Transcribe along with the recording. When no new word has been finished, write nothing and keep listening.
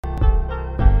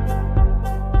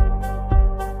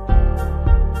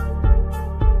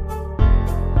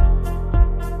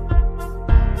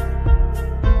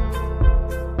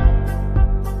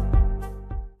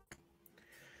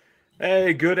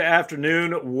Hey, good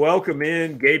afternoon. Welcome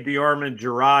in. Gabe DeArmond,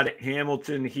 Gerard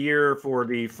Hamilton here for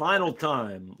the final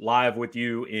time live with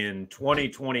you in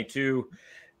 2022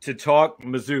 to talk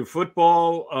Mizzou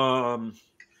football.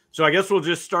 So I guess we'll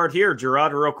just start here,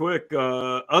 Gerard, real quick.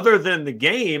 Other than the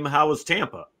game, how was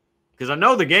Tampa? Because I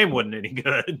know the game wasn't any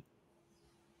good.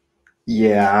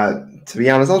 Yeah, to be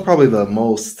honest, that was probably the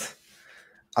most.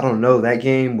 I don't know. That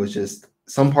game was just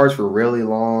some parts were really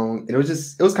long. It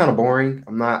was kind of boring.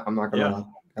 I'm not Yeah.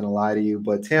 gonna lie to you,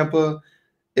 but Tampa,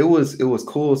 it was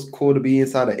cool. It's cool to be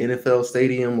inside an NFL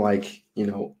stadium, like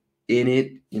in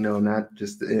it, not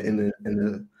just in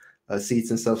the seats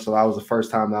and stuff. So that was the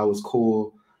first time that was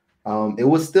cool. It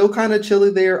was still kind of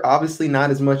chilly there. Obviously,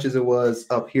 not as much as it was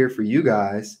up here for you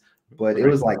guys, but it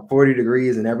Right. was like 40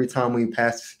 degrees. And every time we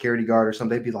passed a security guard or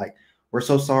something, they'd be like, "We're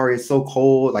so sorry, it's so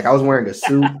cold." Like I was wearing a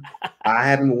suit. I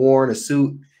haven't worn a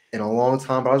suit in a long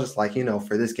time, but I was just like,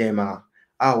 for this game,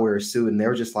 I'll wear a suit. And they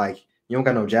were just like, "You don't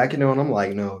got no jacket on?" I'm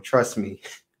like, "No, trust me,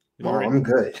 Right. I'm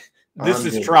good. This I'm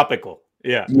is good." tropical.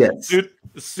 Yeah. Yes.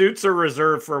 Suits are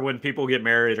reserved for when people get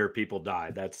married or people die.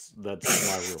 That's my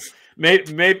rule.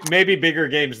 Maybe bigger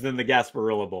games than the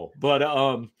Gasparilla Bowl. But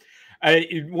I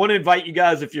want to invite you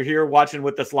guys, if you're here watching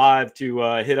with us live, to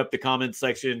hit up the comment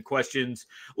section, questions.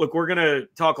 Look, we're going to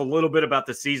talk a little bit about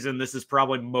the season. This is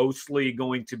probably mostly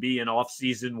going to be an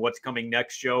off-season, what's coming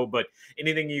next show. But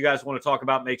anything you guys want to talk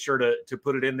about, make sure to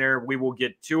put it in there. We will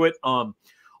get to it.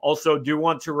 Also, do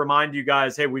want to remind you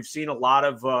guys, hey, we've seen a lot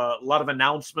of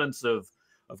announcements of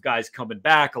guys coming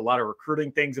back. A lot of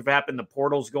recruiting things have happened. The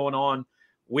portal's going on.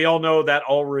 We all know that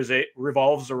all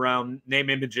revolves around name,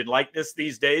 image, and likeness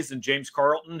these days. And James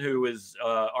Carlton, who is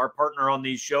our partner on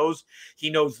these shows, he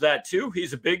knows that too.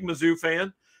 He's a big Mizzou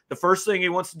fan. The first thing he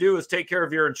wants to do is take care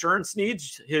of your insurance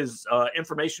needs. His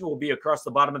information will be across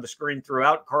the bottom of the screen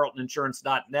throughout,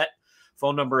 carltoninsurance.net.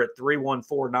 Phone number at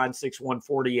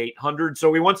 314-961-4800.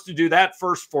 So he wants to do that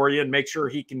first for you and make sure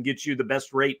he can get you the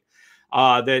best rate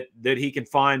that he can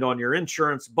find on your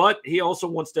insurance. But he also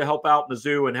wants to help out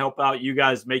Mizzou and help out you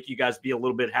guys, make you guys be a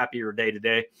little bit happier day to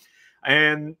day.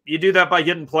 And you do that by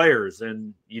getting players,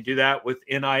 and you do that with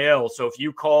NIL. So if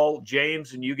you call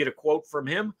James and you get a quote from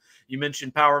him, you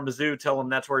mention Power Mizzou, tell him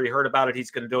that's where you heard about it. He's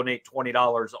going to donate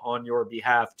 $20 on your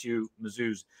behalf to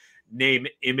Mizzou's name,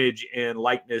 image, and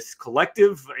likeness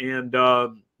collective. And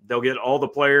they'll get all the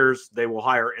players. They will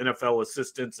hire NFL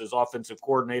assistants as offensive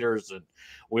coordinators, and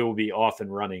we will be off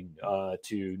and running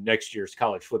to next year's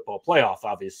college football playoff,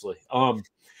 obviously.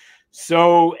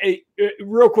 So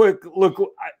real quick, look,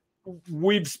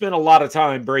 we've spent a lot of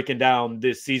time breaking down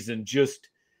this season. Just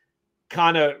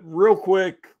kind of real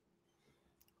quick,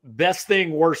 best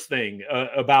thing, worst thing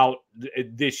about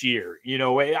this year.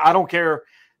 I don't care,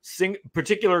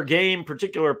 particular game,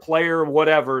 particular player,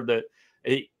 whatever,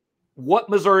 what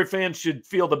Missouri fans should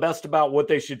feel the best about, what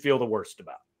they should feel the worst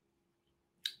about.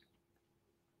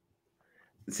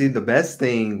 See, the best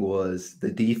thing was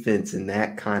the defense in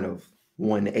that kind of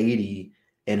 180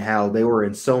 and how they were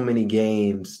in so many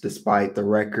games despite the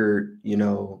record,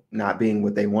 not being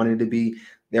what they wanted to be.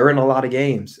 They were in a lot of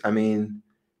games. I mean,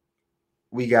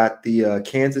 we got the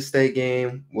Kansas State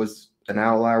game was an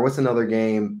outlier. What's another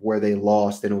game where they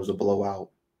lost and it was a blowout?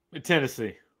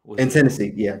 Tennessee. In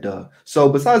Tennessee, yeah, duh. So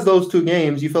besides those two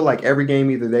games, you feel like every game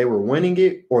either they were winning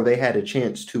it or they had a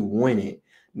chance to win it.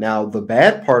 Now, the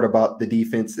bad part about the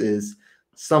defense is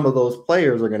some of those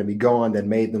players are going to be gone that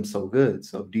made them so good.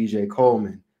 So DJ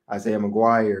Coleman, Isaiah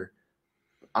McGuire.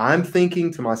 I'm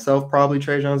thinking to myself, probably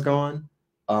Trajan's gone.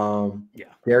 Yeah.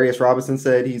 Darius Robinson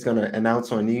said he's going to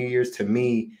announce on New Year's. To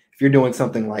me, if you're doing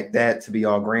something like that to be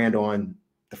all grand on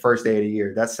the first day of the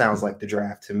year, that sounds like the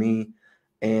draft to me.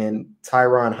 And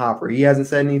Tyron Hopper, he hasn't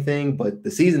said anything, but the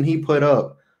season he put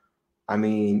up, I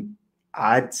mean,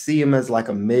 I'd see him as like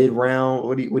a mid-round.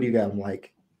 What do you got him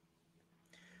like?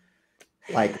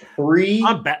 Like three?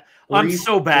 I'm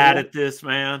so bad at this,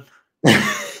 man.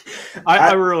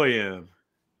 I really am.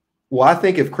 Well, I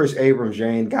think if Chris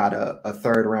Abrams-Jane got a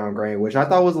third-round grade, which I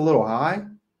thought was a little high,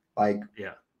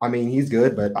 yeah. I mean, he's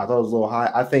good, but I thought it was a little high.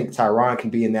 I think Tyron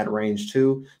can be in that range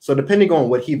too. So depending on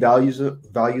what he values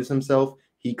himself,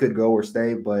 he could go or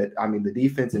stay. But I mean, the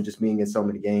defense and just being in so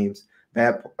many games,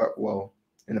 and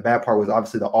the bad part was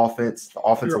obviously the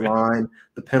offensive line,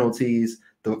 the penalties,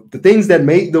 the things that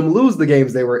made them lose the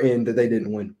games they were in that they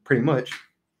didn't win, pretty much.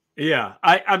 Yeah,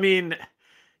 I mean,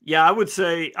 yeah, I would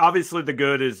say obviously the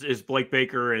good is Blake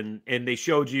Baker, and they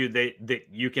showed you that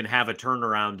you can have a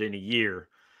turnaround in a year.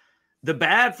 The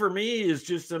bad for me is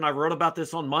just, and I wrote about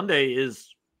this on Monday,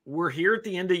 is we're here at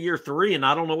the end of year 3, and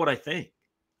I don't know what I think.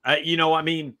 I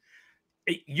mean,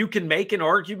 you can make an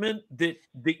argument that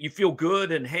you feel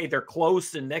good and, hey, they're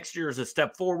close and next year is a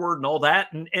step forward and all that.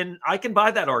 And I can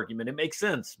buy that argument. It makes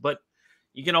sense. But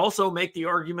you can also make the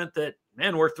argument that,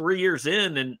 man, we're 3 years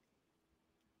in and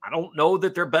I don't know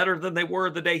that they're better than they were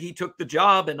the day he took the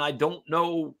job. And I don't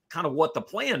know kind of what the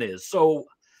plan is. So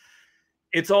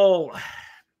it's all,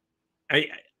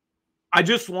 I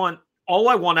just want, all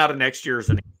I want out of next year is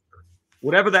an answer.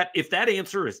 Whatever that, if that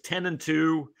answer is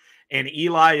 10-2 and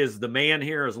Eli is the man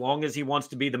here, as long as he wants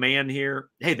to be the man here,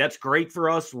 hey, that's great for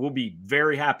us. We'll be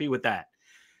very happy with that.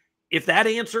 If that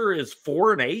answer is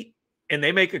 4-8 and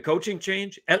they make a coaching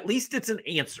change, at least it's an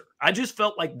answer. I just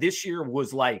felt like this year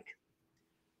was like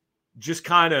just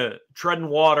kind of treading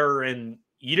water, and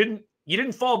you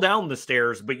didn't fall down the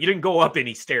stairs, but you didn't go up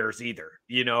any stairs either,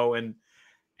 you know, and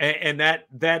that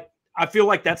I feel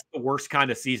like that's the worst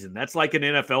kind of season. That's like an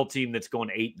NFL team that's going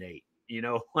 8-8, you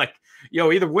know, like,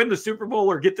 either win the Super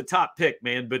Bowl or get the top pick,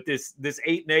 man. But this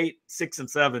 8-8,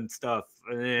 6-7 stuff,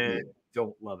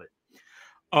 don't love it.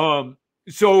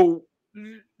 So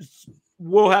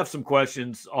we'll have some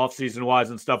questions off-season wise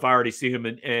and stuff. I already see him,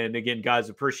 and again, guys,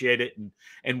 appreciate it,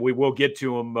 and we will get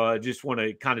to them. Just want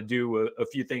to kind of do a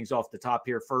few things off the top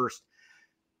here first.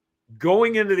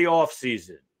 Going into the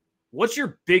off-season, what's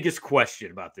your biggest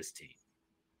question about this team?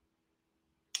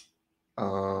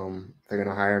 They're going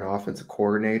to hire an offensive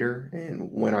coordinator,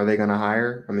 and when are they going to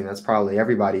hire? I mean, that's probably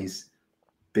everybody's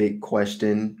big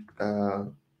question.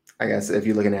 I guess if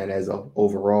you're looking at it as a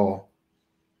overall.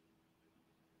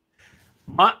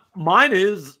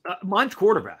 Mine's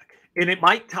quarterback, and it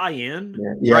might tie in.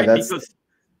 Yeah, right? That's because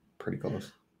pretty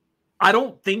close. I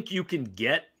don't think you can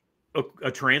get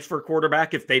a transfer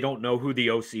quarterback if they don't know who the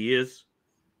OC is.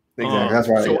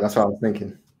 Exactly. That's what I was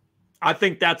thinking. I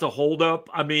think that's a holdup.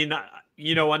 I mean, I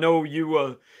know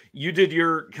you did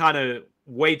your kind of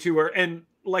way too early, and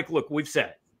like, look, we've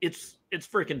said it's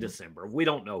freaking December. We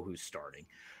don't know who's starting.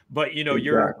 But,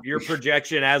 your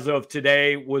projection as of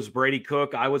today was Brady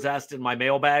Cook. I was asked in my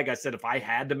mailbag, I said, if I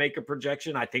had to make a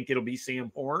projection, I think it'll be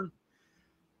Sam Horn.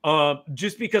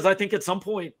 Just because I think at some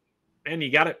point, and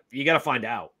you gotta find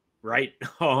out, right?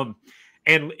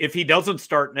 And if he doesn't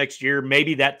start next year,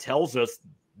 maybe that tells us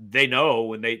they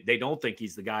know and they don't think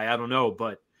he's the guy. I don't know.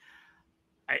 But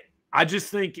I just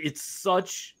think it's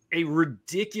such a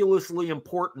ridiculously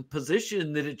important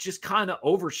position that it just kind of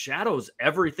overshadows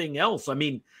everything else. I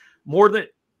mean, more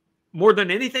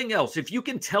than anything else, if you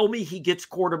can tell me he gets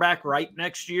quarterback right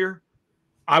next year,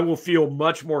 I will feel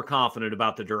much more confident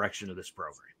about the direction of this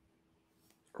program.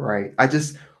 Right.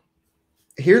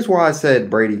 Here's why I said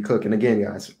Brady Cook. And again,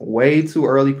 guys, way too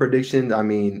early predictions. I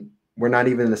mean, we're not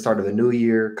even in the start of the new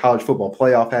year. College football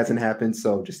playoff hasn't happened.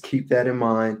 So just keep that in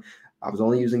mind. I was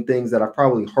only using things that I've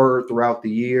probably heard throughout the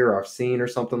year, I've seen or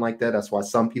something like that. That's why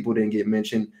some people didn't get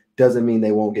mentioned. Doesn't mean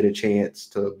they won't get a chance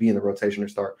to be in the rotation or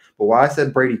start. But why I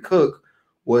said Brady Cook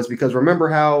was because remember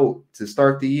how to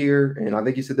start the year, and I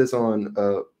think you said this on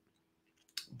the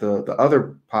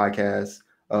other podcast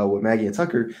with Maggie and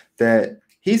Tucker, that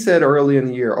he said early in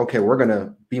the year, okay, we're going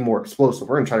to be more explosive.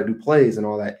 We're going to try to do plays and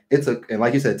all that. And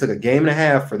like you said, it took a game and a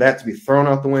half for that to be thrown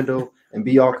out the window and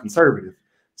be all conservative.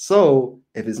 So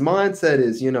if his mindset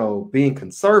is, being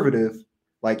conservative,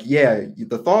 like, yeah,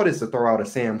 the thought is to throw out a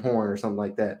Sam Horn or something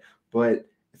like that. But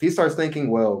if he starts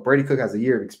thinking, well, Brady Cook has a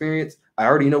year of experience, I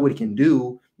already know what he can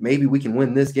do. Maybe we can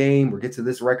win this game or get to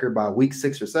this record by week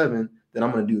 6 or 7. Then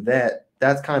I'm going to do that.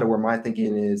 That's kind of where my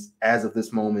thinking is as of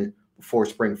this moment before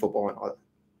spring football and all that.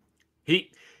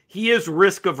 He is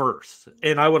risk averse,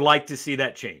 and I would like to see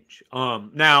that change.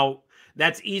 Now,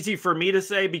 that's easy for me to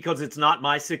say because it's not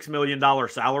my $6 million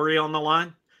salary on the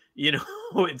line.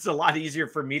 It's a lot easier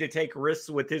for me to take risks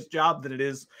with his job than it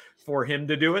is for him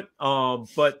to do it.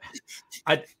 But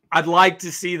I'd like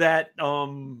to see that.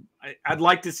 I'd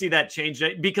like to see that change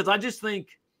because I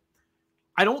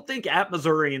don't think at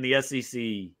Missouri in the SEC,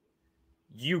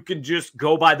 you can just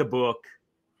go by the book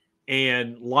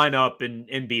and line up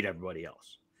and beat everybody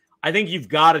else. I think you've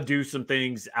got to do some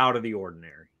things out of the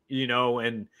ordinary,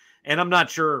 and I'm not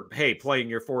sure, hey, playing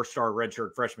your 4-star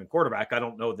redshirt freshman quarterback, I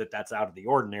don't know that that's out of the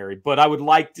ordinary, but I would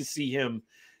like to see him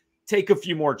take a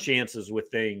few more chances with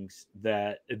things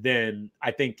than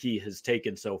I think he has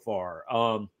taken so far.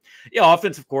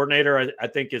 Offensive coordinator, I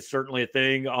think is certainly a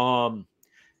thing.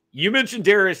 You mentioned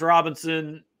Darius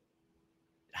Robinson.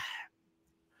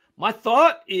 My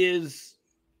thought is,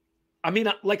 I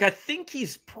think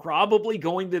he's probably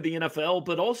going to the NFL,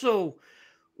 but also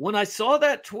when I saw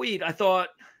that tweet, I thought,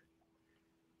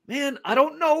 man, I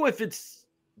don't know if it's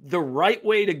the right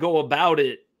way to go about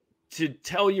it to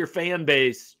tell your fan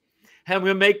base, hey, I'm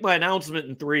going to make my announcement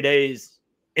in 3 days.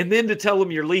 and then to tell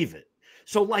him you're leaving.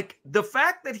 So, like, the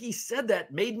fact that he said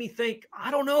that made me think,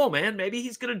 I don't know, man, maybe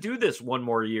he's going to do this one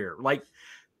more year. Like,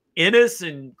 Ennis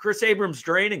and Chris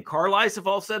Abrams-Draine and Carlisle have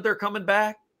all said they're coming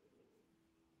back.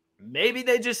 Maybe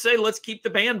they just say, let's keep the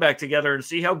band back together and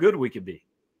see how good we could be.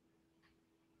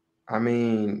 I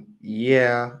mean,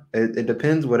 yeah, it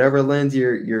depends. Whatever lens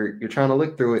you're trying to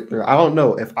look through it. I don't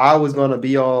know if I was going to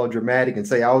be all dramatic and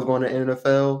say I was going to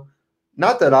NFL.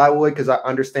 Not that I would, because I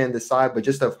understand this side, but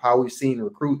just of how we've seen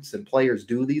recruits and players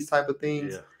do these type of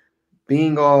things,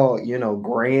 being all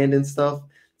grand and stuff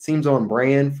seems on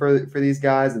brand for these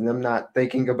guys, and them not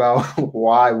thinking about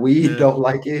why we don't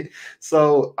like it.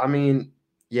 So I mean,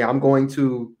 yeah, I'm going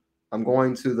to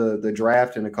the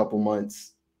draft in a couple months.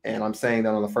 And I'm saying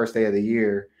that on the first day of the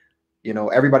year,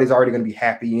 everybody's already going to be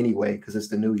happy anyway because it's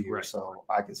the new year. Right. So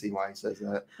I can see why he says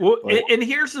that. Well, and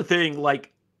here's the thing.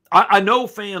 Like, I know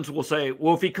fans will say,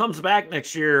 well, if he comes back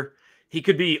next year, he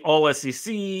could be all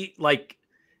SEC. Like,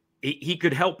 he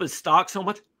could help his stock so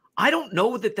much. I don't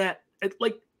know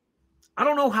I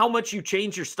don't know how much you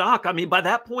change your stock. I mean, by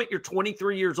that point, you're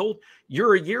 23 years old.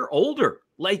 You're a year older.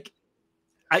 Like,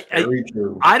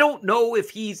 I don't know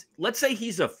if let's say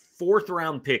he's a 4th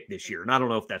round pick this year, and I don't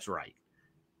know if that's right.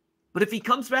 But if he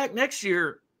comes back next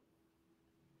year,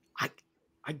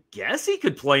 I guess he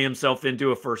could play himself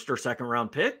into a 1st or 2nd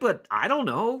round pick, but I don't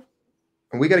know.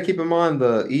 And we got to keep in mind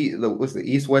what's the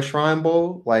East-West Shrine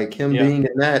Bowl, like him being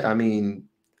in that. I mean,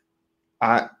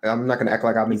 I'm not going to act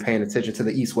like I've been paying attention to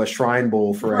the East-West Shrine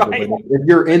Bowl forever. Right. But if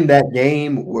you're in that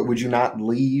game, would you not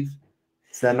leave?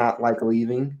 Is that not like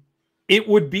leaving? It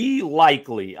would be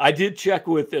likely. I did check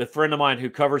with a friend of mine who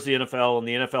covers the NFL and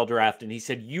the NFL draft, and he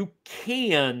said you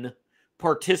can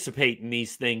participate in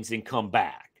these things and come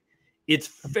back. It's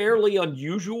fairly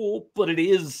unusual, but it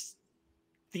is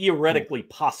theoretically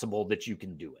possible that you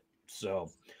can do it. So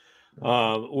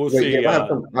we'll see. I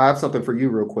have something for you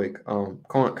real quick.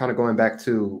 Kind of going back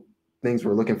to things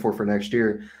we're looking for next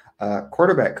year.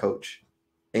 Quarterback coach.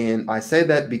 And I say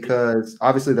that because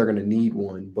obviously they're going to need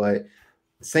one, but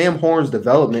Sam Horn's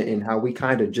development and how we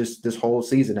kind of just this whole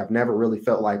season, I've never really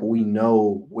felt like we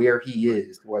know where he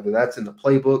is, whether that's in the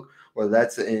playbook, whether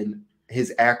that's in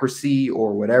his accuracy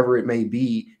or whatever it may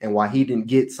be, and why he didn't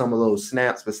get some of those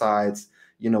snaps besides,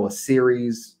 a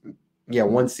series,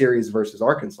 one series versus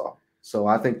Arkansas. So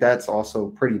I think that's also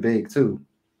pretty big too.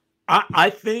 I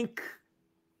think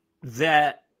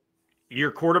that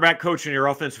your quarterback coach and your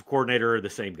offensive coordinator are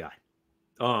the same guy.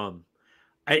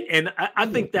 I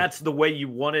think that's the way you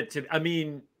want it to. I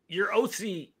mean, your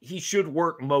OC, he should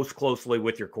work most closely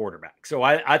with your quarterback. So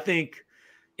I think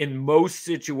in most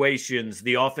situations,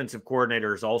 the offensive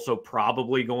coordinator is also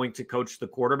probably going to coach the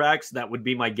quarterbacks. That would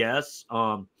be my guess.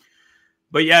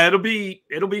 But yeah, it'll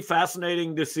be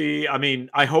fascinating to see. I mean,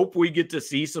 I hope we get to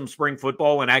see some spring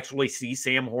football and actually see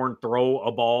Sam Horn throw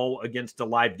a ball against a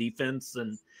live defense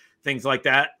and things like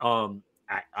that.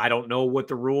 I don't know what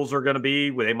the rules are going to be.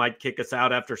 They might kick us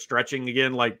out after stretching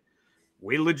again. Like,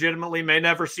 we legitimately may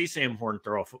never see Sam Horn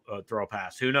throw a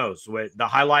pass. Who knows? The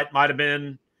highlight might have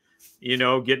been,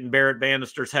 getting Barrett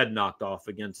Bannister's head knocked off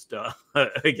against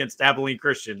Abilene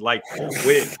Christian. Like,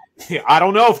 I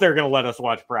don't know if they're going to let us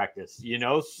watch practice.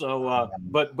 So,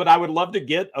 but I would love to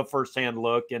get a firsthand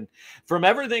look. And from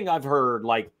everything I've heard,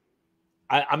 like,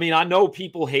 I mean, I know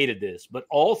people hated this, but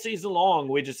all season long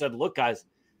we just said, look, guys,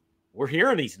 we're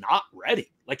hearing he's not ready.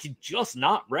 Like, he's just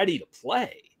not ready to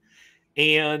play.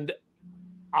 And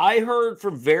I heard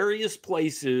from various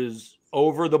places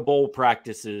over the bowl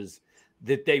practices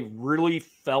that they really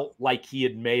felt like he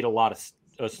had made a lot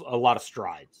of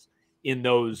strides in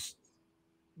those.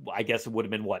 I guess it would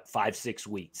have been 5-6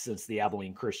 weeks since the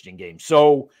Abilene Christian game.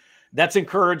 So that's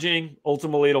encouraging.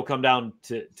 Ultimately, it'll come down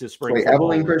to spring. Wait,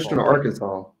 Abilene Christian or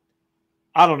Arkansas?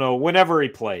 I don't know. Whenever he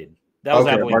played, that was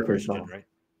Abilene Arkansas. Christian, right?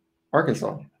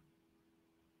 Arkansas.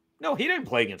 No, he didn't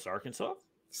play against Arkansas.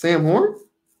 Sam Horn?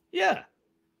 Yeah.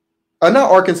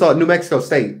 Not Arkansas, New Mexico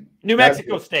State. New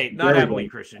Mexico State, not Abilene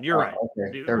Christian. You're right.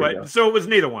 Okay. So it was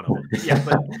neither one of them. Yeah,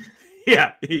 but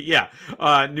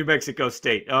yeah. New Mexico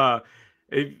State.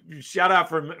 Shout out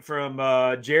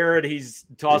from Jared. He's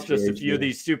tossed us a few of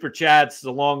these super chats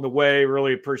along the way.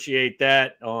 Really appreciate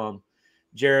that.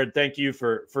 Jared, thank you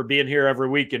for being here every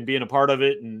week and being a part of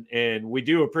it. And we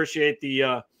do appreciate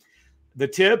the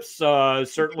tips.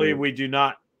 Certainly we do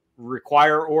not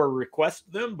require or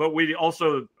request them, but we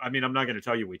also, I mean, I'm not going to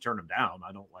tell you we turn them down.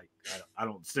 I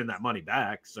don't send that money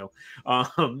back. So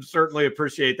certainly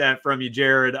appreciate that from you,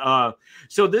 Jared.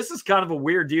 So this is kind of a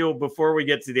weird deal before we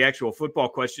get to the actual football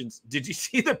questions. Did you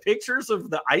see the pictures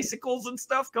of the icicles and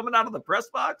stuff coming out of the press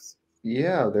box?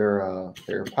 Yeah, they're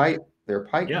pipe Their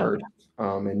pipe Yeah. burst.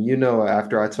 And you know,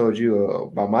 after I told you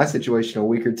about my situation a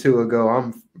week or two ago,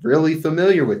 I'm really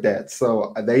familiar with that.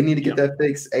 So they need to get Yeah. that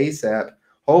fixed ASAP.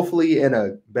 Hopefully, in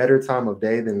a better time of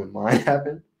day than when mine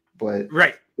happened. But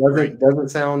Right. doesn't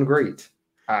sound great.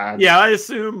 Yeah, I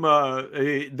assume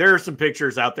there are some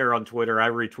pictures out there on Twitter. I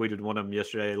retweeted one of them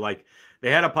yesterday. Like they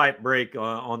had a pipe break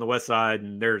on the west side,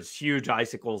 and there's huge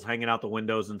icicles hanging out the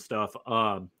windows and stuff.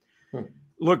 Hmm.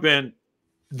 Look, man,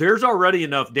 there's already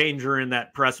enough danger in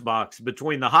that press box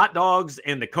between the hot dogs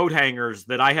and the coat hangers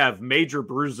that I have major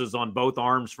bruises on both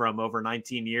arms from over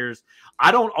 19 years.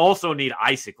 I don't also need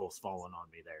icicles falling on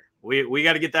me there. We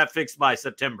got to get that fixed by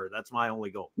September. That's my only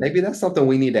goal. Maybe that's something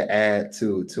we need to add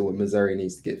to what Missouri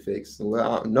needs to get fixed.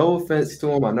 Well, no offense to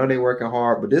them, I know they're working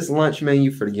hard, but this lunch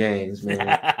menu for the games,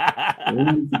 man. We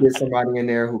need to get somebody in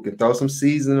there who can throw some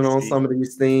seasoning on See, some of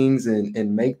these things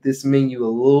and make this menu a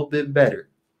little bit better.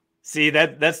 See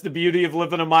that's the beauty of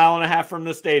living a mile and a half from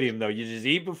the stadium, though. You just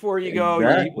eat before you go. You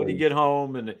eat when you Exactly. get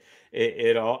home, and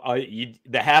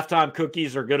the halftime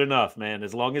cookies are good enough, man.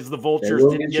 As long as the They vultures will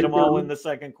didn't get get you them all in through. the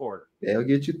second quarter. They'll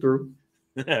get you through.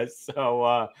 So,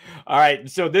 all right.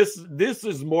 So this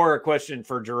is more a question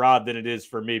for Gerard than it is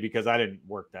for me because I didn't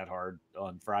work that hard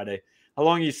on Friday. How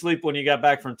long you sleep when you got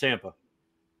back from Tampa?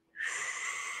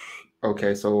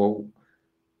 Okay, so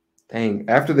dang,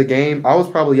 after the game, I was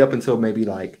probably up until maybe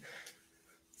like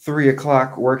 3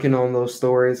 o'clock working on those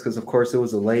stories because of course it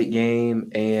was a late game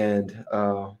and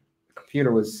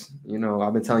computer was,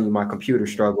 I've been telling you my computer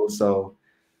struggle. So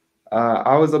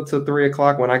I was up till 3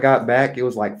 o'clock. When I got back, it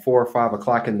was like 4 or 5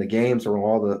 o'clock, and the games were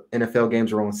all the NFL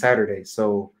games were on Saturday.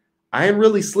 So I didn't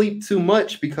really sleep too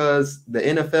much because the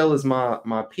NFL is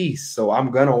my piece. So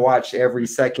I'm gonna watch every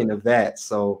second of that.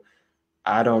 So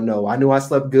I don't know. I knew I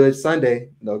slept good Sunday,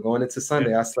 though. Going into Yeah.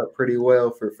 Sunday, I slept pretty well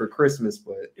for Christmas,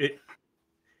 but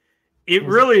It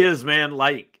really is, man.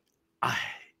 Like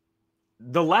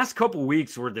the last couple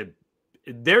weeks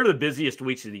they're the busiest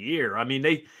weeks of the year. I mean,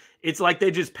 it's like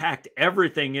they just packed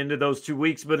everything into those 2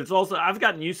 weeks, but it's also I've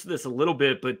gotten used to this a little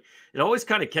bit, but it always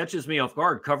kind of catches me off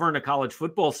guard covering a college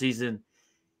football season.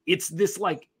 It's this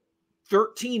like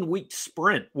 13-week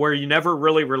sprint where you never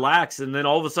really relax, and then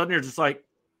all of a sudden you're just like,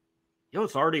 yo,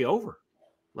 it's already over.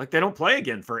 Like they don't play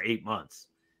again for 8 months.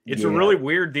 It's a yeah, really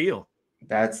weird deal.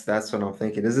 that's what I'm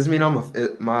thinking. Does this mean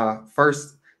my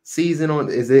first season on?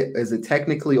 Is it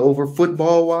technically over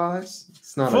football wise?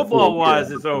 It's not a Football full year.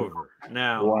 wise, it's over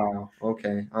now. Wow.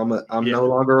 Okay. I'm Yeah, no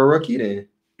longer a rookie then.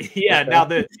 yeah.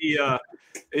 Okay. Now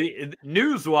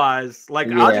news wise, like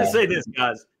I'll Yeah. just say this,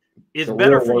 guys, it's The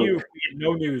better real for you if work. we get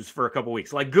no news for a couple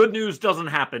weeks. Like good news doesn't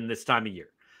happen this time of year.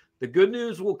 The good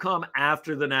news will come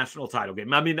after the national title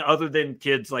game. I mean, other than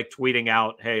kids like tweeting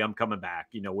out, "Hey, I'm coming back,"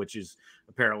 which is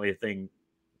apparently a thing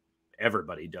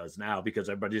everybody does now because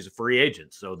everybody's a free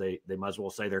agent, so they might as well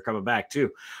say they're coming back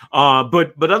too.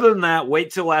 But other than that,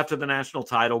 wait till after the national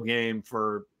title game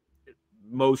for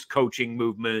most coaching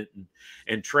movement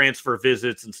and transfer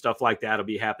visits and stuff like that will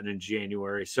be happening in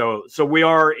January. So we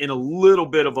are in a little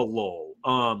bit of a lull.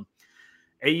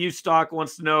 AU Stock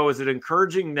wants to know, is it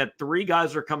encouraging that 3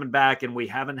 guys are coming back and we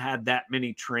haven't had that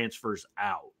many transfers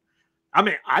out? I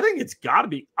mean, I think it's got to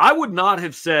be. I would not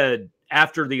have said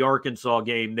after the Arkansas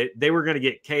game that they were going to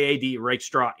get KAD,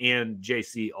 Rakestraw, and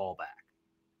JC all back.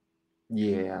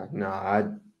 Yeah.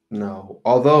 No.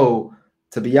 Although,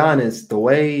 to be honest, the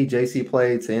way JC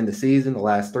played to end the season, the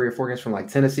last 3 or 4 games from like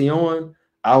Tennessee on,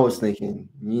 I was thinking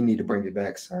you need to bring it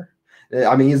back, sir.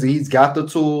 I mean, he's got the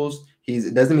tools.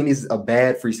 It doesn't mean he's a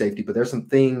bad free safety, but there's some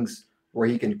things where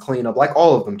he can clean up, like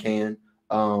all of them can.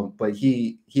 But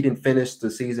he didn't finish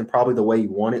the season probably the way he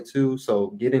wanted to. So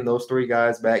getting those 3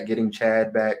 guys back, getting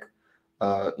Chad back,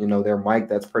 their Mike,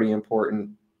 that's pretty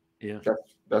important. Yeah,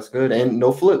 That's good. And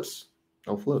no flips.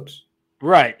 No flips.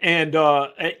 right. And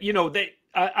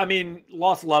I mean,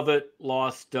 lost Lovett,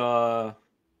 lost. I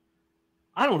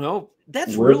don't know.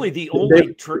 That's really the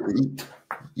only.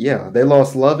 Yeah, they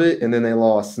lost Lovett, and then they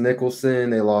lost Nicholson.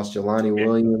 They lost Jelani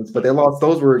Williams, but they lost.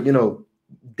 Those were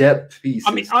depth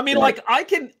pieces. I mean, like I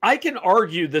can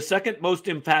argue the second most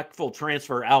impactful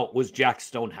transfer out was Jack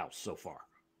Stonehouse so far.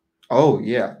 Oh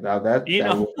yeah, now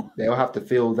they'll have to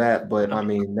feel that, but I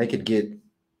mean, they could get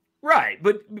right.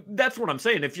 But that's what I'm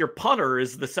saying. If your punter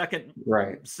is the second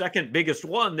biggest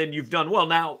one, then you've done well.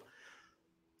 Now,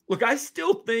 look, I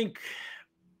still think,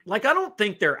 like, I don't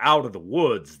think they're out of the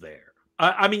woods there.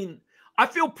 I mean, I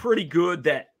feel pretty good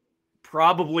that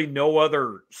probably no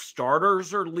other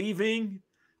starters are leaving.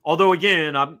 Although,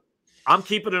 again, I'm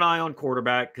keeping an eye on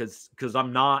quarterback because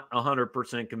I'm not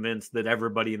 100% convinced that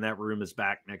everybody in that room is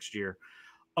back next year.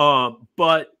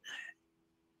 But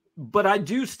but I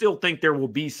do still think there will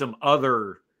be some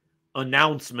other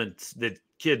announcements that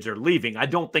kids are leaving. I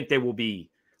don't think they will be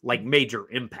like major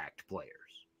impact players.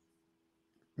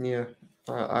 Yeah,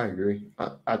 I agree.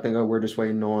 I think we're just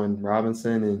waiting on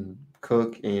Robinson and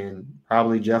Cook and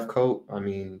probably Jeff Coat. I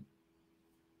mean,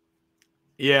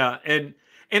 yeah, and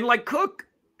like Cook,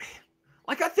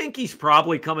 like I think he's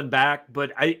probably coming back,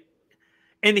 but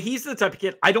he's the type of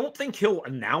kid, I don't think he'll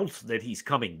announce that he's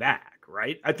coming back,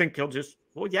 right? I think he'll just,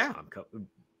 well, yeah, I'm coming.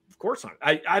 Of course not.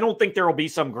 I don't think there will be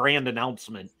some grand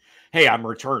announcement. Hey, I'm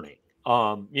returning.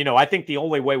 I think the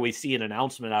only way we see an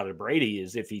announcement out of Brady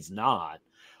is if he's not.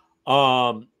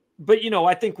 But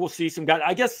I think we'll see some guys.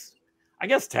 I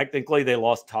guess technically they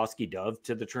lost Toski Dove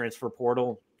to the transfer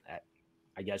portal.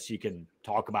 I guess you can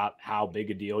talk about how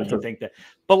big a deal you think that,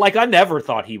 but like I never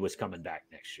thought he was coming back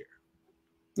next year.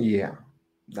 Yeah.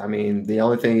 I mean, the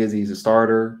only thing is he's a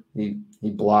starter. He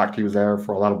blocked. He was there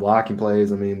for a lot of blocking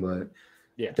plays. I mean, but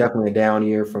yeah, definitely a down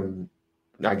year from,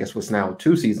 I guess, what's now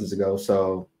 2 seasons ago.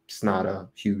 So it's not a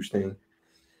huge thing.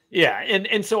 Yeah,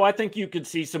 and so I think you could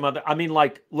see some other. I mean,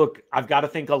 like, look, I've got to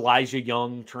think Elijah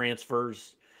Young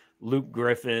transfers, Luke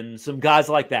Griffin, some guys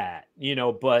like that.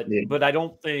 But I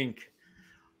don't think.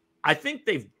 I think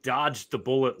they've dodged the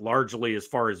bullet largely as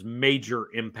far as major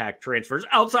impact transfers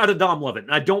outside of Dom Lovett.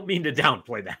 And I don't mean to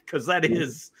downplay that because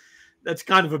that's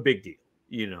kind of a big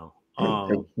deal,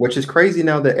 Which is crazy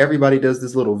now that everybody does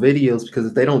this little videos, because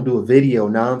if they don't do a video,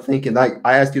 now I'm thinking, like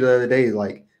I asked you the other day,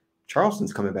 like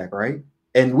Charleston's coming back, right?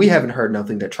 And we haven't heard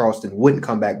nothing that Charleston wouldn't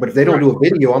come back. But if they don't do a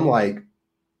video, I'm like,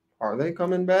 are they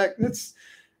coming back? It's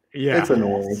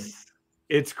annoying.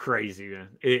 It's crazy, man.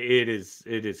 It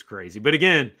is crazy. But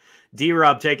again,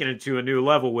 D-Rob taking it to a new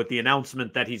level with the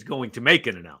announcement that he's going to make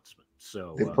an announcement.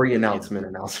 So the pre-announcement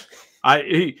announcement.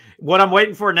 What I'm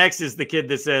waiting for next is the kid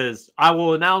that says, I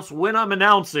will announce when I'm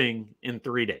announcing in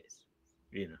 3 days.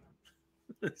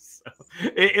 So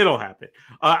it'll happen.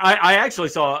 I actually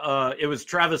saw it was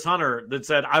Travis Hunter that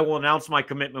said, I will announce my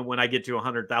commitment when I get to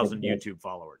 100,000 YouTube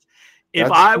followers.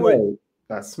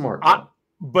 That's smart.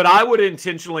 But I would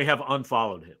intentionally have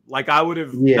unfollowed him. Like I would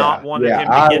have not wanted him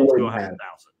to get to 100,000.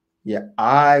 Yeah,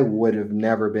 I would have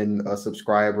never been a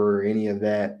subscriber or any of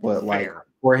that. But like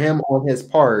for him on his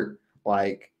part,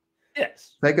 like,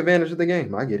 yes, take advantage of the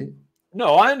game. I get it.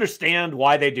 No, I understand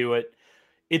why they do it.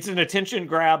 It's an attention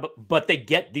grab, but they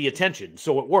get the attention,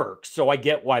 so it works. So I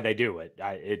get why they do it.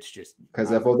 It's just because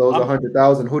of those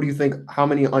 100,000, who do you think? How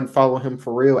many unfollow him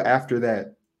for real after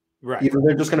that? Right. Either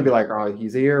they're just going to be like, oh,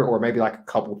 he's here, or maybe like a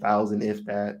couple thousand, if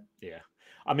that. Yeah.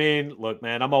 I mean, look,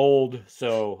 man, I'm old,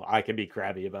 so I can be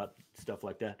crabby about stuff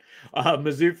like that.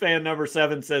 Mizzou fan number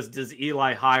 7 says, does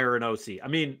Eli hire an OC? I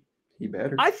mean, he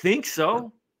better. I think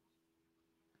so.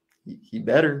 He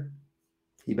better.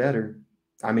 He better.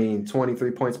 I mean,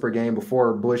 23 points per game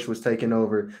before Bush was taking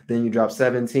over. Then you drop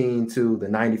 17 to the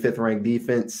 95th ranked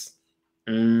defense.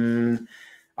 I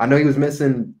know he was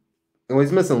missing.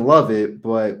 He's missing Lovett,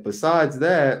 but besides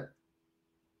that,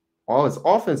 all his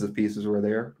offensive pieces were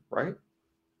there, right?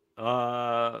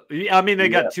 I mean, they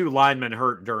got 2 linemen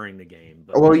hurt during the game.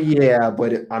 But. Well, yeah,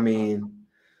 but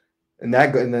and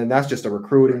then that's just a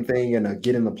recruiting thing and a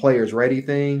getting the players ready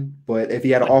thing. But if he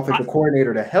had an offensive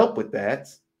coordinator to help with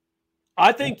that,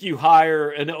 I think you hire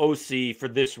an OC for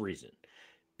this reason,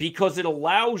 because it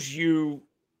allows you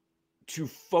to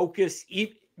focus,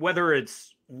 whether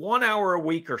it's 1 hour a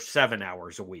week or 7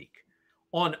 hours a week,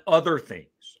 on other things,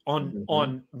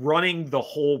 on running the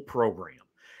whole program.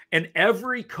 And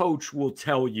every coach will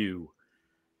tell you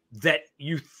that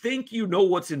you think you know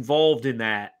what's involved in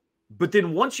that, but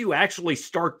then once you actually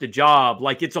start the job,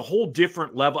 like it's a whole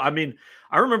different level. I mean,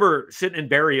 I remember sitting in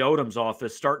Barry Odom's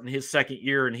office starting his second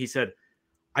year, and he said,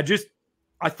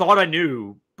 I thought I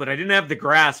knew, but I didn't have the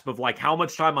grasp of like how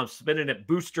much time I'm spending at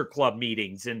booster club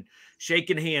meetings and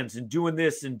shaking hands and doing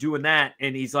this and doing that.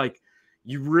 And he's like,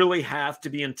 you really have to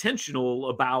be intentional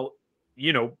about,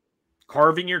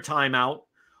 carving your time out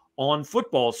on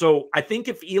football. So I think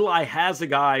if Eli has a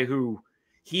guy who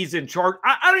he's in charge,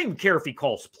 I don't even care if he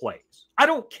calls plays. I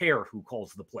don't care who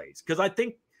calls the plays, because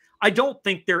I don't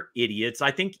think they're idiots.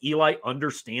 I think Eli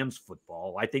understands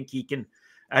football. I think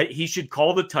he should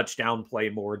call the touchdown play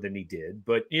more than he did.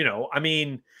 But, I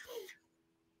mean,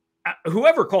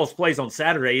 whoever calls plays on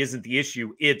Saturday isn't the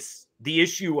issue. It's the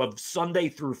issue of Sunday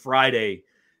through Friday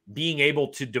being able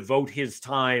to devote his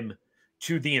time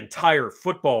to the entire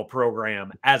football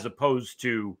program as opposed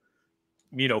to,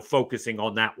 focusing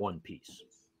on that one piece.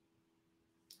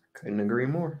 Couldn't agree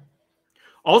more.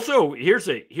 Also, here's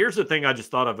the thing I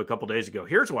just thought of a couple days ago.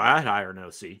 Here's why I'd hire an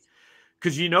OC.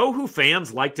 Because you know who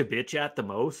fans like to bitch at the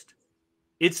most?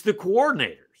 It's the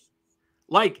coordinators.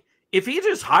 Like, if he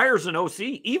just hires an OC,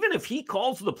 even if he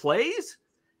calls the plays,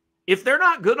 if they're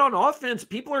not good on offense,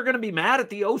 people are going to be mad at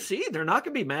the OC. They're not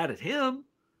going to be mad at him.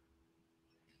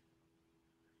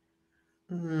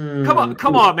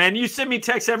 Come on, man. You send me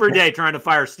texts every day trying to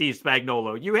fire Steve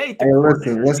Spagnuolo. You hate the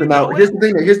listen now. Here's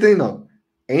the thing though.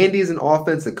 Andy's an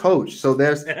offensive coach, so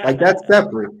there's like that's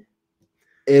separate.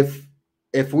 If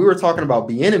we were talking about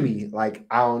Bieniemy, like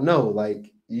I don't know,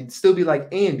 like you'd still be like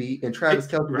Andy, and Travis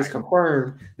Kelce just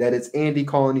confirmed that it's Andy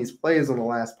calling these plays on the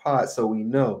last pod, so we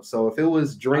know. So if it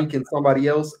was Drink and somebody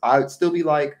else, I'd still be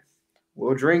like,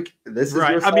 "Well, Drink, this is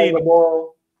your side of the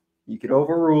ball. You could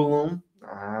overrule him."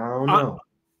 I don't know.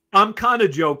 I'm kind of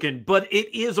joking, but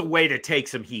it is a way to take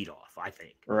some heat off, I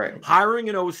think. Right. Hiring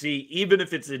an OC, even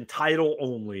if it's in title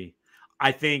only,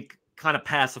 I think kind of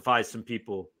pacifies some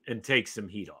people and takes some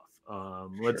heat off.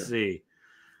 Let's see.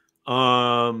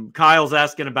 Kyle's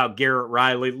asking about Garrett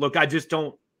Riley. Look, I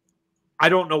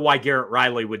don't know why Garrett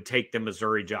Riley would take the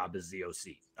Missouri job as the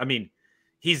OC. I mean,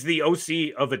 he's the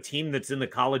OC of a team that's in the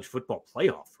college football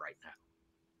playoff right now.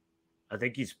 I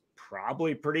think he's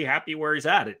probably pretty happy where he's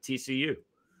at TCU.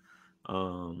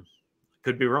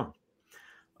 Could be wrong.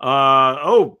 We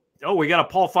got a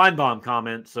Paul Feinbaum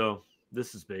comment, so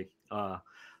this is big. Paul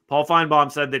Feinbaum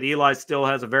said that Eli still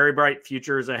has a very bright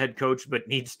future as a head coach, but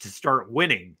needs to start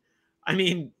winning. I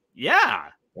mean, yeah.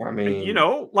 I mean,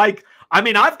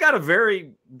 I've got a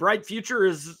very bright future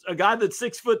as a guy that's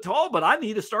 6 foot tall, but I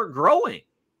need to start growing.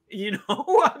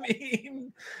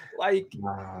 Mizzou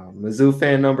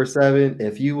fan number 7,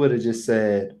 if you would have just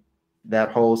said that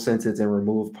whole sentence and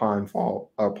removed Paul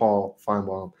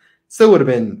Feinbaum, still would have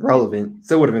been relevant,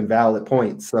 still would have been valid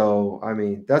points. So, I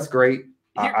mean, that's great.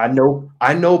 I know,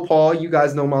 Paul, you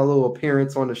guys know my little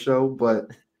appearance on the show, but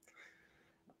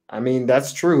I mean,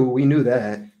 that's true. We knew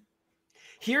that.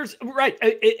 Here's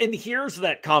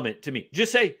that comment to me.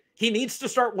 Just say he needs to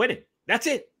start winning. That's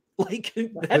it.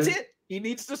 That's it. He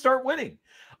needs to start winning.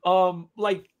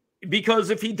 Because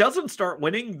if he doesn't start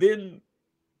winning, then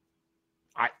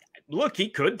he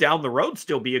could down the road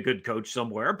still be a good coach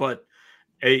somewhere, but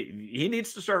he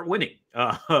needs to start winning.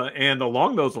 And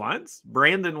along those lines,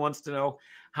 Brandon wants to know,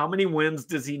 how many wins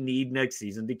does he need next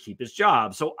season to keep his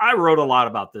job? So I wrote a lot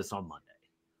about this on Monday.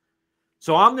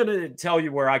 So I'm going to tell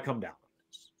you where I come down on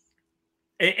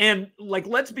this. And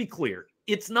let's be clear.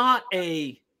 It's not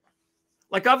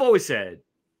like I've always said,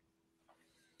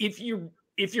 if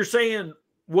you're saying,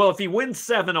 well, if he wins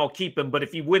 7, I'll keep him, but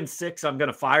if he wins 6, I'm going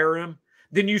to fire him,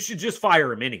 then you should just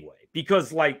fire him anyway.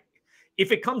 Because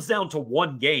if it comes down to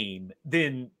one game,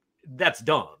 then that's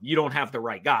dumb. You don't have the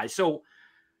right guy. So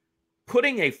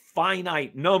putting a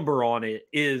finite number on it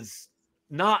is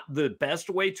not the best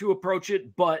way to approach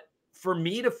it. But for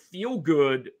me to feel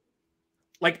good,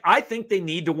 I think they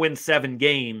need to win 7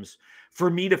 games for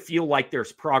me to feel like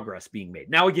there's progress being made.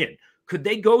 Now, again, could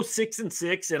they go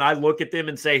 6-6 and I look at them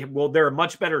and say, well, they're a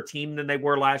much better team than they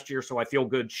were last year, so I feel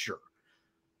good? Sure.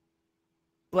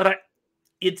 But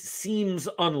it seems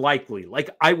unlikely.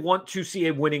 I want to see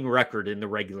a winning record in the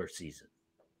regular season.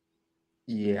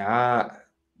 Yeah.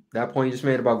 That point you just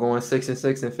made about going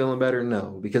 6-6 and feeling better?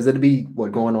 No, because it'd be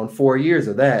going on 4 years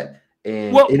of that.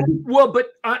 And but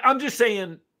I'm just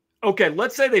saying, okay,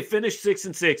 let's say they finish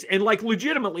 6-6 and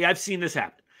legitimately I've seen this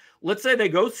happen. Let's say they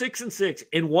go 6-6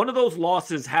 and one of those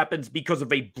losses happens because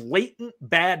of a blatant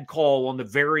bad call on the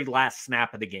very last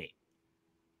snap of the game.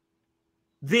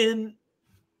 Then,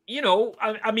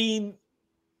 I mean,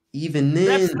 even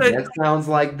then, that sounds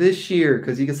like this year,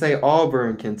 because you can say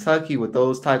Auburn, Kentucky with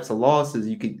those types of losses.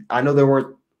 I know there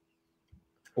weren't.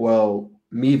 Well,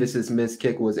 Mevis's missed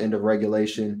kick was end of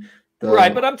regulation.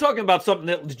 Right, but I'm talking about something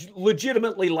that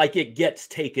legitimately it gets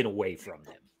taken away from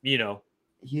them.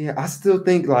 Yeah, I still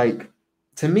think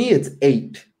to me it's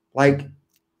 8.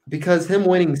 Because him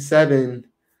winning 7,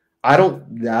 I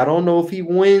don't know if he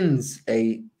wins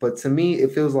 8, but to me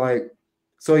it feels like,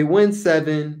 so he wins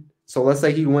 7. So let's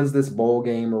say he wins this bowl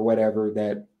game or whatever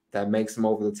that makes him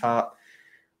over the top.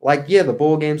 The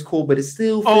bowl game's cool, but it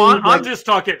still feels I'm just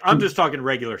talking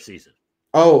regular season.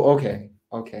 Oh, okay.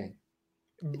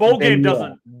 Bowl game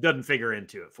doesn't figure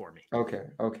into it for me. Okay.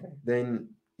 Then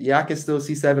yeah, I can still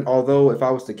see 7. Although if I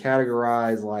was to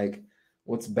categorize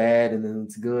what's bad and then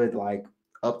it's good,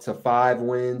 up to 5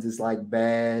 wins is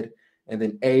bad, and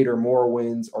then 8 or more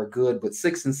wins are good, but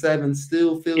 6 and 7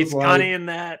 still feels it's kind of in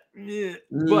that.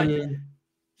 But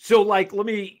so let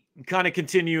me kind of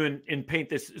continue and paint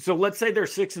this. So let's say they're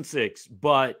 6-6,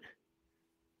 but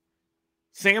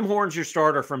Sam Horn's your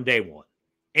starter from day one,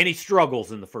 and he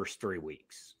struggles in the first 3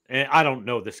 weeks. And I don't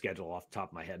know the schedule off the top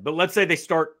of my head, but let's say they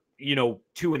start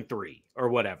 2-3 or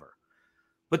whatever.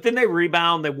 But then they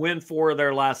rebound. They win 4 of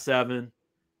their last 7.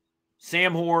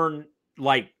 Sam Horn,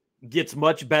 gets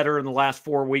much better in the last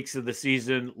 4 weeks of the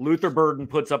season. Luther Burden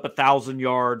puts up 1,000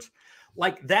 yards.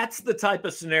 That's the type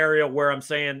of scenario where I'm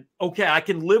saying, okay, I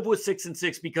can live with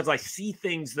 6-6 because I see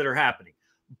things that are happening.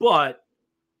 But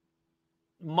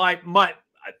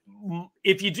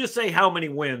if you just say how many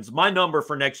wins, my number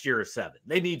for next year is 7.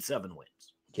 They need 7 wins.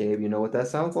 Gabe, you know what that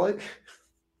sounds like?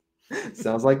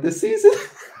 Sounds like this season.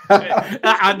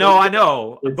 I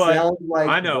know. It but sounds like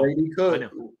I know. Brady Cook,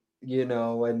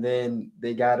 and then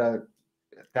they got a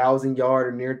 1,000-yard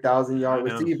or near 1,000-yard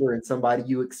receiver and somebody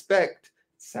you expect.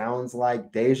 Sounds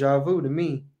like deja vu to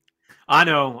me. I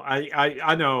know.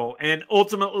 I know. And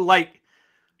ultimately,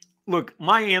 look,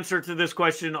 my answer to this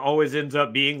question always ends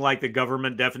up being like the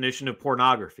government definition of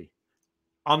pornography.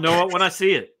 I'll know it when I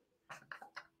see it.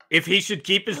 If he should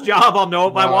keep his job, I'll know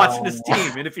it by watching his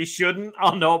team. And if he shouldn't,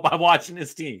 I'll know it by watching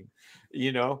his team.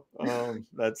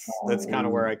 That's kind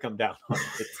of where I come down on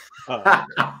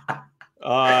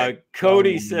it.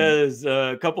 Cody says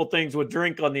a couple things with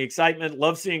Drink on the excitement.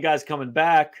 Love seeing guys coming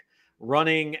back.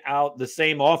 Running out the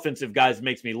same offensive guys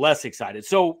makes me less excited.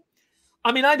 So,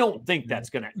 I don't think that's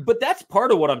going to, but that's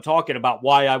part of what I'm talking about.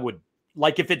 Why I would,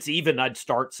 if it's even, I'd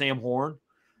start Sam Horn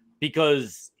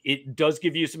because it does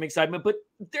give you some excitement, but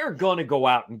they're going to go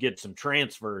out and get some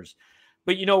transfers.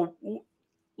 But,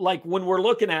 when we're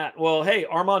looking at, hey,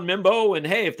 Armand Mimbo, and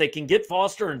hey, if they can get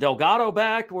Foster and Delgado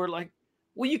back, we're like,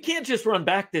 you can't just run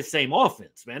back this same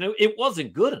offense, man. It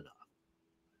wasn't good enough.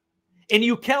 And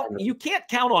you can't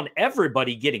count on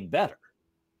everybody getting better.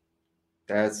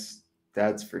 That's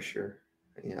for sure.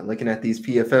 Yeah, looking at these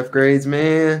PFF grades,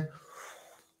 man,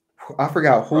 I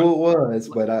forgot who it was,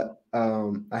 but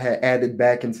I had added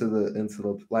back into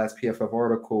the last PFF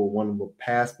article one of the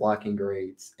pass blocking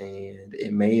grades, and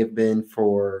it may have been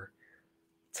for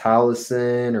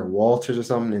Tolleson or Walters or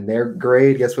something. And their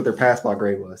grade, guess what their pass block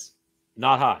grade was?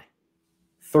 Not high.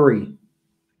 3.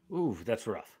 Ooh, that's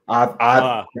rough.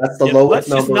 That's the lowest let's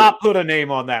number. Just not put a name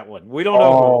on that one. We don't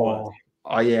know who it was.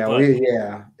 Oh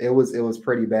yeah, it was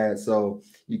pretty bad. So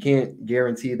you can't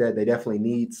guarantee that. They definitely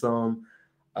need some.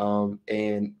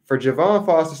 And for Javon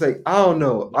Foster's sake, I don't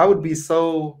know. I would be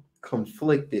so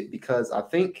conflicted because I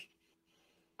think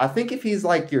if he's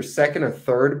like your second or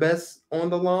third best on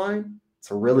the line,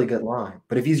 it's a really good line.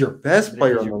 But if he's your best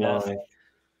player on the line,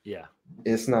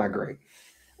 it's not great.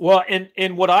 Well,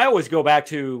 and what I always go back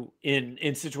to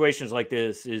in situations like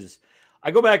this is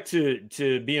I go back to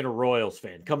being a Royals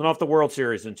fan, coming off the World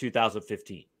Series in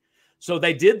 2015. So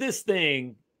they did this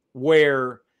thing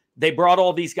where they brought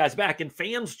all these guys back, and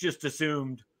fans just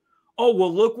assumed, oh,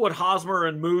 well, look what Hosmer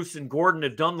and Moose and Gordon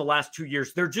have done the last 2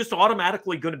 years. They're just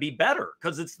automatically going to be better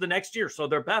because it's the next year, so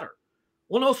they're better.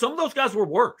 Well, no, some of those guys were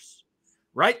worse,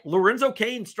 right? Lorenzo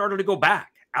Cain started to go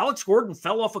back. Alex Gordon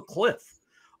fell off a cliff.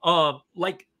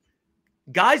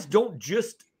 Guys don't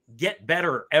just get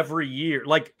better every year.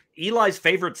 Like Eli's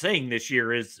favorite saying this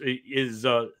year is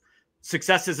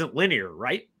success isn't linear,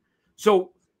 right?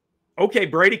 So, okay,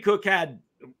 Brady Cook had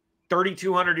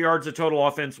 3,200 yards of total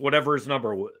offense, whatever his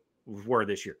number were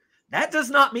this year. That does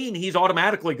not mean he's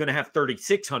automatically going to have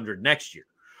 3,600 next year.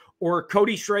 Or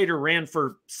Cody Schrader ran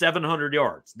for 700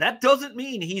 yards. That doesn't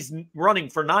mean he's running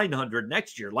for 900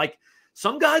 next year.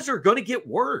 Some guys are going to get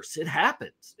worse. It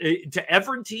happens to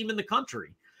every team in the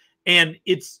country. And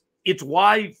it's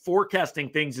why forecasting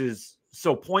things is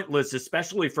so pointless,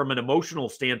 especially from an emotional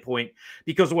standpoint,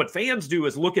 because what fans do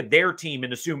is look at their team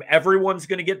and assume everyone's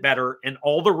going to get better and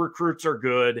all the recruits are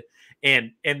good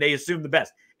and they assume the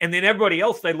best. And then everybody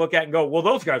else they look at and go, well,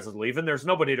 those guys are leaving. There's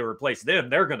nobody to replace them.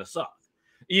 They're going to suck.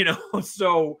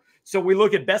 So we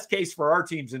look at best case for our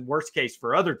teams and worst case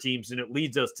for other teams, and it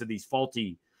leads us to these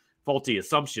faulty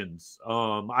assumptions.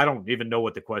 I don't even know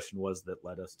what the question was that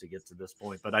led us to get to this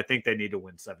point, but I think they need to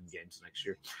win 7 games next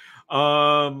year.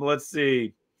 Let's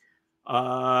see.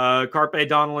 Carpe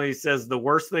Donnelly says the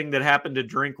worst thing that happened to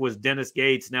Drink was Dennis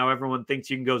Gates. Now everyone thinks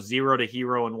you can go 0 to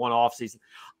hero in one offseason.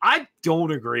 I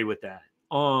don't agree with that.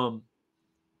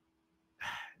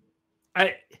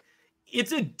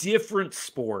 It's a different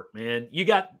sport, man. You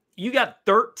got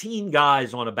 13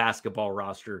 guys on a basketball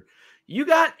roster. You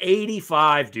got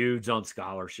 85 dudes on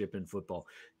scholarship in football.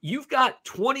 You've got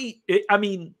 20. I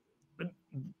mean,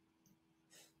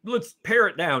 let's pare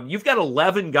it down. You've got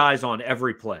 11 guys on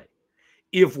every play.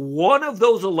 If one of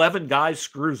those 11 guys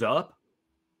screws up,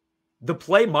 the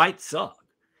play might suck.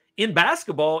 In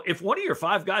basketball, if one of your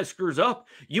 5 guys screws up,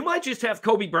 you might just have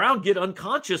Kobe Brown get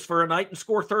unconscious for a night and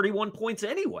score 31 points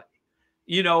anyway.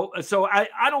 So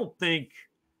I don't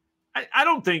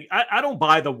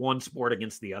buy the one sport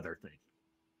against the other thing.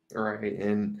 Right.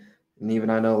 And even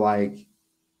I know, like,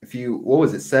 if you, what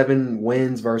was it, 7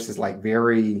 wins versus like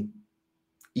very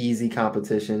easy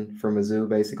competition for Mizzou,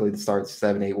 basically to start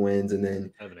 7, 8 wins, and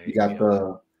then 7-8, you got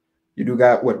yeah. you do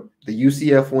got what, the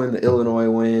UCF win, the Illinois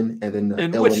win, and then the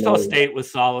And Wichita Illinois State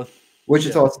was solid.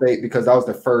 Wichita State, because that was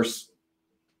the first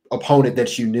opponent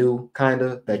that you knew kind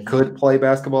of that could play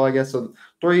basketball, I guess. So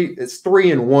it's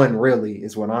 3-1 really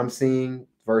is what I'm seeing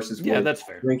versus what that's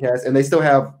fair. Drink has, and they still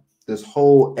have this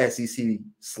whole SEC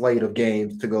slate of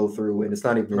games to go through, and it's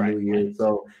not even a new year,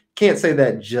 so can't say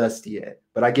that just yet.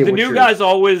 But I get the new guy's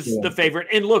always the favorite.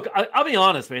 And look, I'll be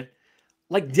honest, man.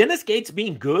 Like, Dennis Gates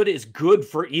being good is good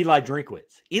for Eli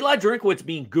Drinkwitz. Eli Drinkwitz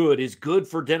being good is good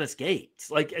for Dennis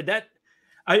Gates. Like that.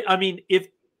 I mean, if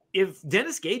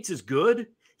Dennis Gates is good,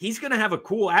 he's going to have a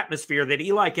cool atmosphere that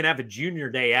Eli can have a junior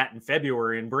day at in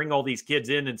February and bring all these kids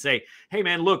in and say, "Hey,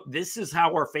 man, look, this is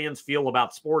how our fans feel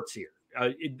about sports here."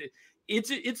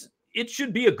 It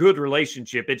should be a good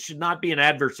relationship. It should not be an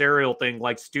adversarial thing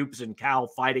like Stoops and Cal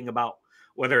fighting about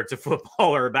whether it's a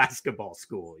football or a basketball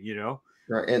school, you know?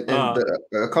 Right. And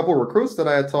a couple of recruits that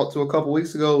I had talked to a couple of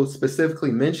weeks ago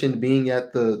specifically mentioned being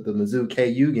at the Mizzou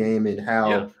KU game, and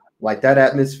how like that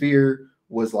atmosphere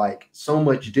was like so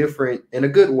much different in a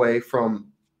good way from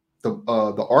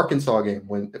the Arkansas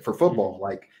game for football.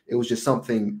 Like, it was just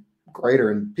something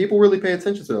greater, and people really pay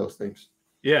attention to those things.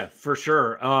 Yeah, for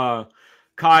sure.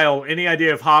 Kyle, any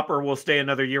idea if Hopper will stay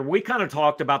another year? We kind of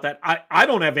talked about that. I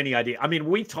don't have any idea. I mean,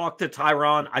 we talked to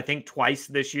Tyron, I think, twice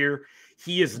this year.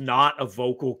 He is not a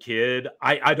vocal kid.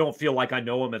 I don't feel like I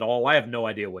know him at all. I have no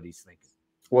idea what he's thinking.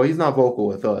 Well, he's not vocal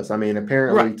with us. I mean,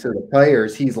 apparently to the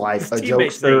players, he's like a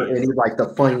jokester, and he's like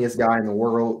the funniest guy in the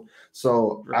world.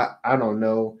 So I don't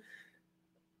know.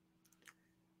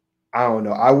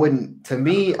 I wouldn't, to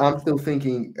me, I'm still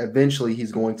thinking eventually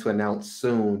he's going to announce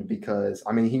soon, because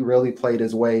I mean, he really played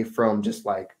his way from just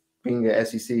like being an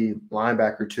SEC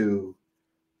linebacker to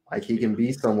like he can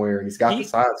be somewhere, and he's got the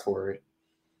size for it.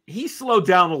 He slowed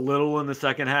down a little in the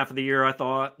second half of the year, I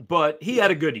thought, but he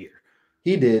had a good year.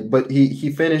 He did, but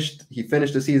he finished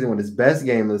the season with his best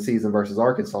game of the season versus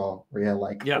Arkansas, where he had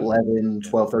like 11,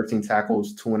 12, 13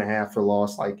 tackles, 2.5 for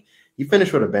loss. Like, he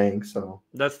finished with a bang. So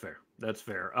that's fair. That's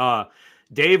fair.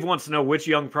 Dave wants to know which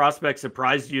young prospect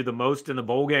surprised you the most in the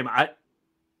bowl game.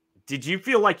 Did you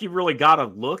feel like you really got a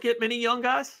look at many young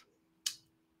guys?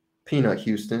 Peanut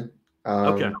Houston.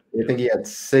 I think he had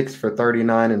 6 for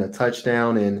 39 and a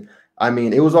touchdown. And I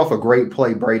mean, it was off a great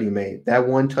play Brady made. That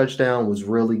one touchdown was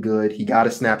really good. He got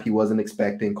a snap he wasn't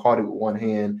expecting, caught it with one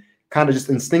hand, kind of just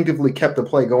instinctively kept the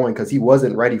play going because he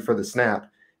wasn't ready for the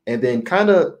snap. And then kind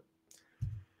of,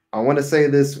 I want to say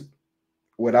this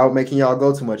without making y'all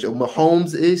go too much, a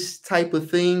Mahomes-ish type of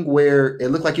thing where it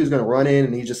looked like he was going to run in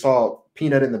and he just saw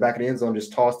Peanut in the back of the end zone,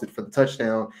 just tossed it for the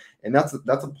touchdown. And that's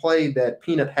a play that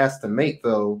Peanut has to make,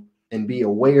 though, and be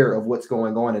aware of what's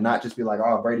going on and not just be like,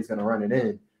 oh, Brady's going to run it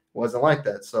in. Wasn't like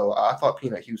that. So I thought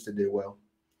Peanut Houston did well.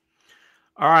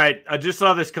 All right. I just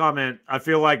saw this comment. I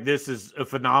feel like this is a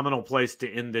phenomenal place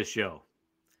to end this show.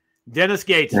 Dennis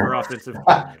Gates for offensive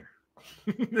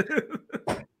coordinator.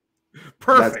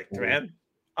 Perfect, man.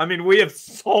 I mean, we have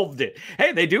solved it.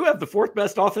 Hey, they do have the 4th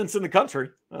best offense in the country.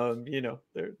 You know,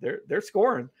 they're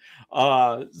scoring.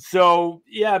 So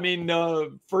yeah, I mean,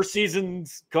 first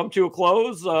season's come to a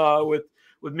close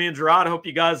with me and Gerard. I hope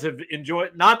you guys have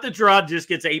enjoyed. Not that Gerard just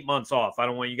gets 8 months off. I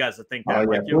don't want you guys to think that.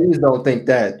 Oh, yeah. Please don't think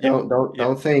that.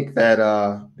 Don't think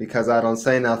that because I don't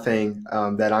say nothing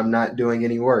that I'm not doing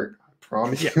any work. I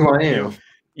promise you I am.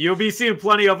 You'll be seeing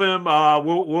plenty of him.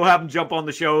 We'll have him jump on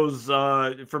the shows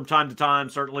from time to time.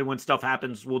 Certainly when stuff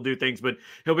happens, we'll do things, but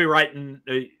he'll be writing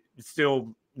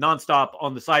still nonstop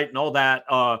on the site and all that.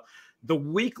 The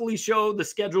weekly show, the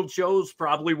scheduled shows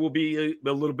probably will be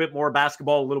a little bit more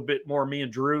basketball, a little bit more me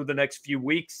and Drew the next few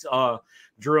weeks.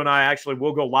 Drew and I actually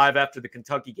will go live after the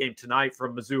Kentucky game tonight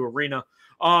from Mizzou Arena.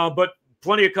 But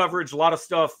plenty of coverage, a lot of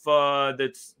stuff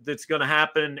that's going to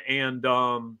happen. And,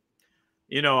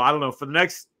 you know, I don't know, for the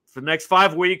next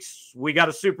 5 weeks, we got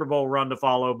a Super Bowl run to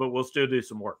follow, but we'll still do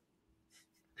some work.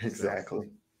 Exactly.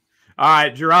 All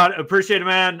right, Gerard, appreciate it,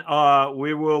 man.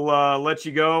 We will let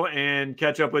you go and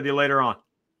catch up with you later on.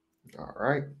 All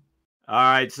right. All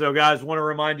right. So, guys, want to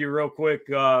remind you real quick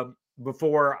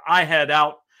before I head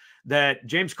out that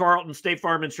James Carlton, State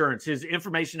Farm Insurance, his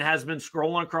information has been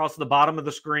scrolling across the bottom of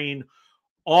the screen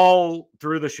all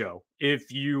through the show.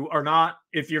 If you're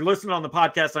listening on the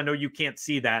podcast, I know you can't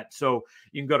see that. So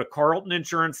you can go to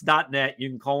carltoninsurance.net. You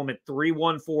can call them at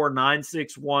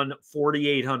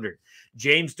 314-961-4800.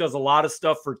 James does a lot of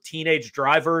stuff for teenage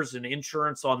drivers and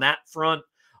insurance on that front.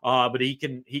 but he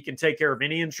can take care of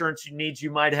any insurance needs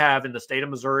you might have in the state of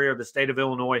Missouri or the state of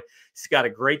Illinois. He's got a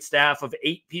great staff of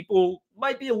 8 people.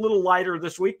 Might be a little lighter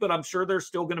this week, but I'm sure there's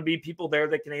still going to be people there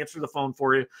that can answer the phone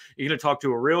for you. You're going to talk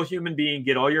to a real human being,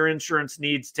 get all your insurance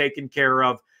needs taken care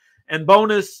of. And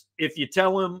bonus, if you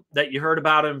tell him that you heard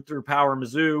about him through Power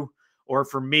Mizzou or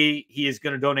from me, he is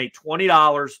going to donate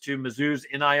 $20 to Mizzou's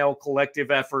NIL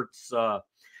collective efforts.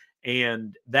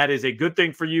 And that is a good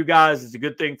thing for you guys. It's a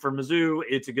good thing for Mizzou.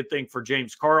 It's a good thing for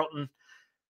James Carlton.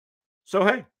 So,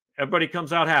 hey, everybody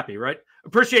comes out happy, right?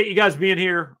 Appreciate you guys being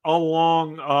here all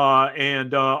along.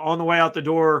 And on the way out the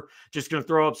door, just going to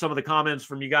throw up some of the comments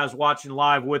from you guys watching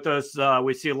live with us.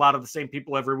 We see a lot of the same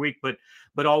people every week, but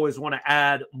always want to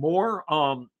add more.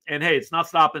 And, hey, it's not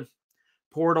stopping.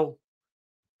 Portal,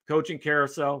 coaching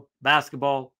carousel,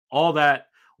 basketball, all that.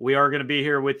 We are going to be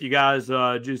here with you guys,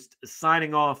 just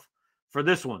signing off for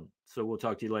this one. So we'll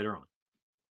talk to you later on.